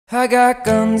I got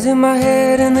guns in my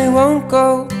head and they won't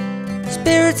go.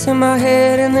 Spirits in my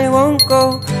head and they won't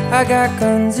go. I got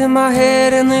guns in my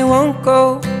head and they won't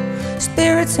go.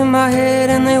 Spirits in my head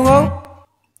and they won't.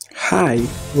 Hi,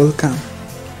 welcome.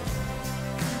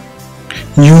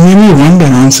 You may be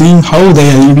wondering on seeing how the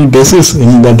LED bases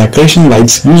in the decoration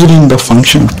lights used in the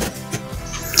function.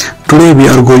 Today we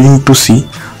are going to see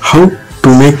how to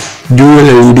make dual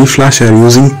LED flasher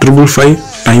using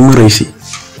 555 timer IC.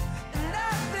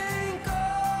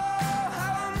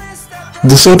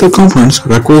 These are the components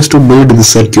required to build the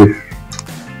circuit.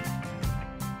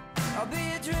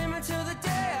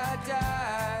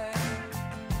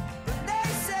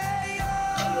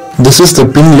 This is the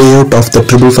pin layout of the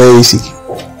 555 IC.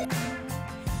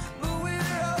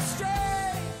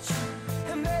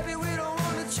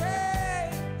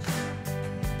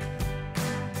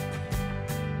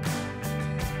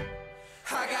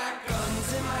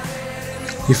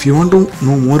 If you want to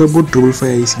know more about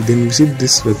 555 IC, then visit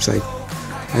this website.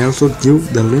 I also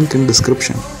give the link in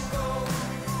description.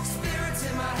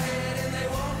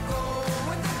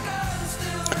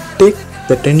 Take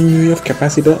the 10 UF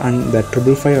capacitor and the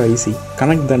 555 IC.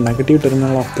 Connect the negative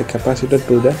terminal of the capacitor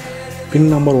to the pin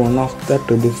number 1 of the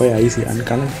 555 IC and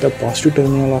connect the positive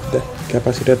terminal of the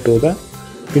capacitor to the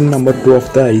pin number 2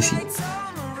 of the IC.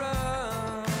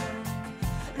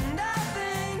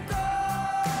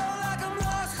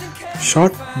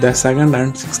 Short the 2nd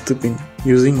and 6th pin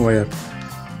using wire.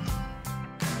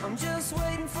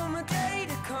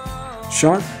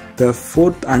 Short the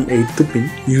 4th and 8th pin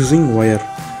using wire.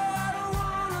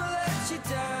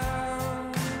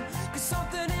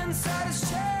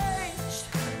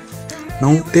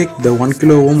 Now take the 1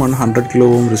 kilo ohm and 100 kilo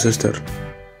ohm resistor.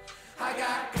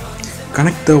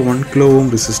 Connect the 1 kilo ohm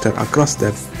resistor across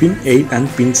the pin 8 and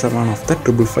pin 7 of the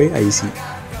 555 IC.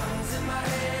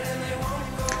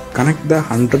 Connect the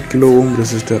 100 kilo ohm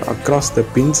resistor across the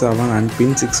pin 7 and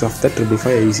pin 6 of the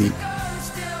 555 IC.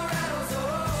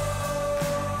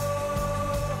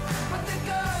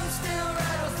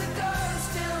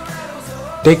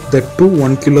 Take the two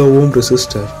 1 kilo ohm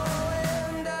resistor.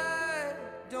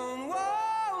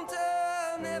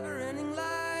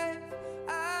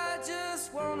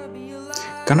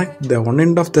 Connect the one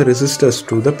end of the resistors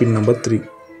to the pin number 3.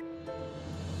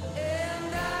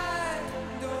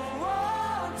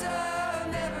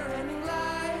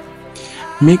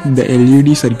 Make the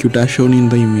LED circuit as shown in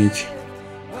the image.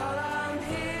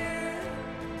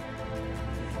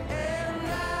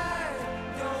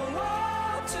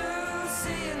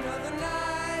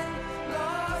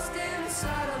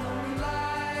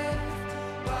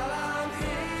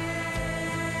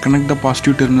 Connect the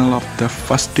positive terminal of the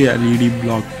first LED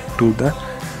block to the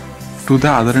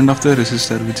other end of the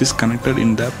resistor, which is connected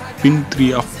in the pin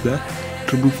 3 of the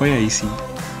 555 IC.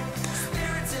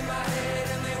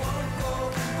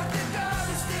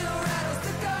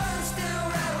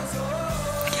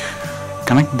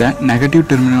 Connect the negative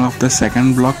terminal of the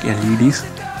second block LEDs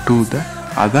to the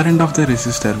other end of the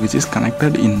resistor, which is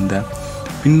connected in the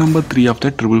pin number 3 of the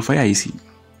 555 IC.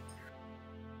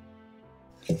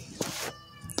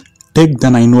 Take the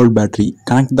 9V battery,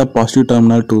 connect the positive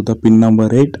terminal to the pin number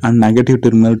 8 and negative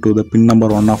terminal to the pin number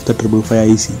 1 of the 555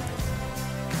 IC.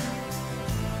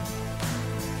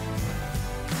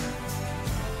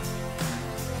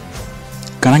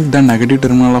 Connect the negative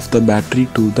terminal of the battery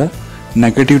to the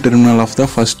negative terminal of the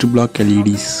first block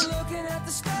LEDs.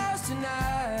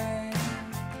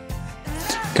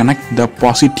 Connect the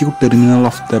positive terminal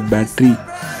of the battery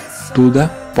to the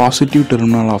positive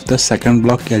terminal of the second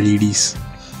block LEDs.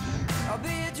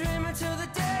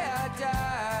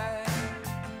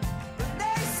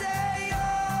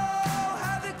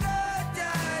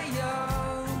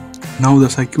 Now the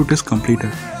circuit is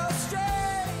completed.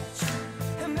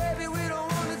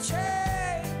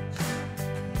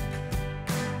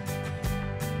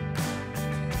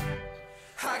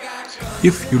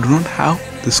 If you do not have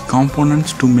these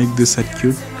components to make this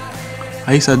circuit,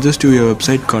 I suggest you a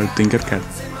website called tinkercad.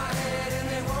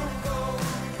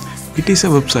 It is a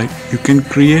website you can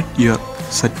create your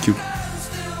circuit.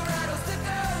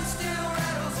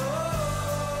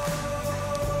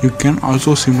 You can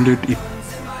also simulate it.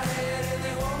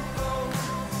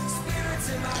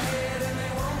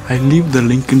 I leave the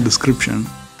link in description.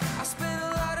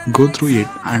 Go through it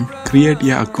and create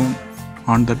your account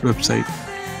on that website.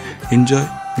 Enjoy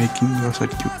making your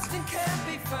circuit.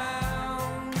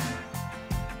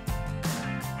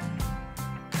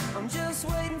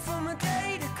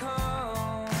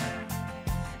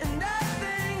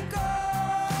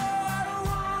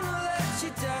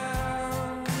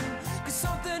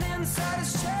 Something inside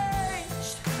has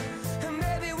changed, and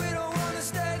maybe we don't wanna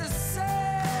stay the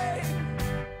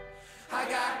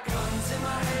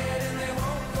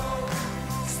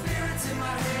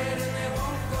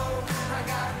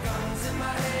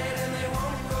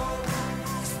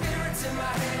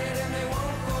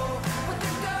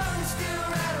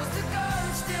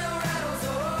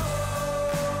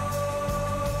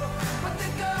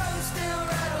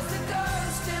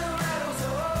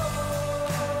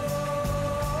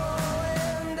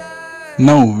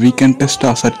Now we can test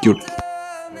our circuit.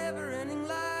 Never-ending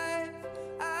life.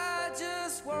 I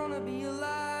just wanna be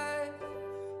alive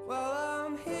while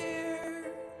I'm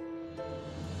here.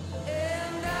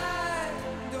 And I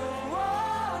don't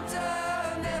want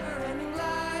a never-ending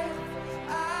life.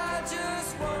 I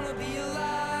just wanna be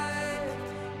alive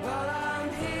while I'm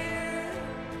here.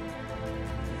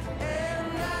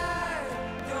 And I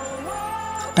don't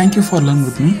want. Thank you for learning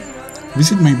with me.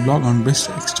 Visit my blog on best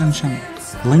extension,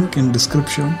 link in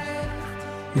description.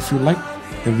 If you like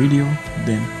the video,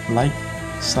 then like,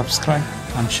 subscribe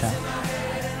and share.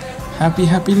 Happy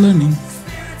learning.